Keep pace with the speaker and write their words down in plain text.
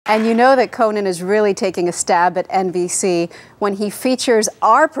And you know that Conan is really taking a stab at NBC when he features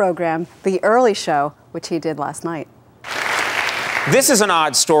our program, The Early Show, which he did last night. This is an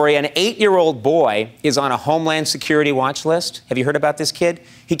odd story. An 8-year-old boy is on a Homeland Security watch list. Have you heard about this kid?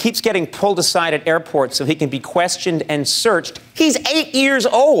 He keeps getting pulled aside at airports so he can be questioned and searched. He's 8 years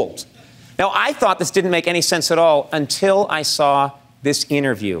old. Now, I thought this didn't make any sense at all until I saw this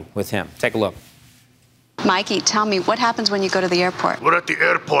interview with him. Take a look. Mikey, tell me, what happens when you go to the airport? We're at the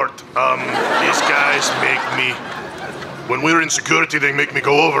airport. These guys make me, when we're in security, they make me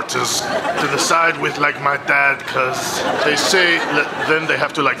go over to the side with, like, my dad, because they say then they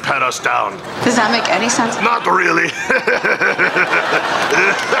have to, like, pat us down. Does that make any sense? Not really.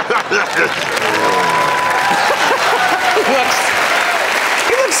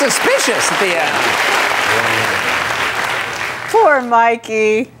 He looks suspicious at the end. Poor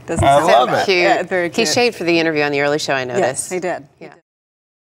Mikey. I love it. Yeah, very cute. He shaved for the interview on The Early Show, I noticed. Yes, he did. Yeah.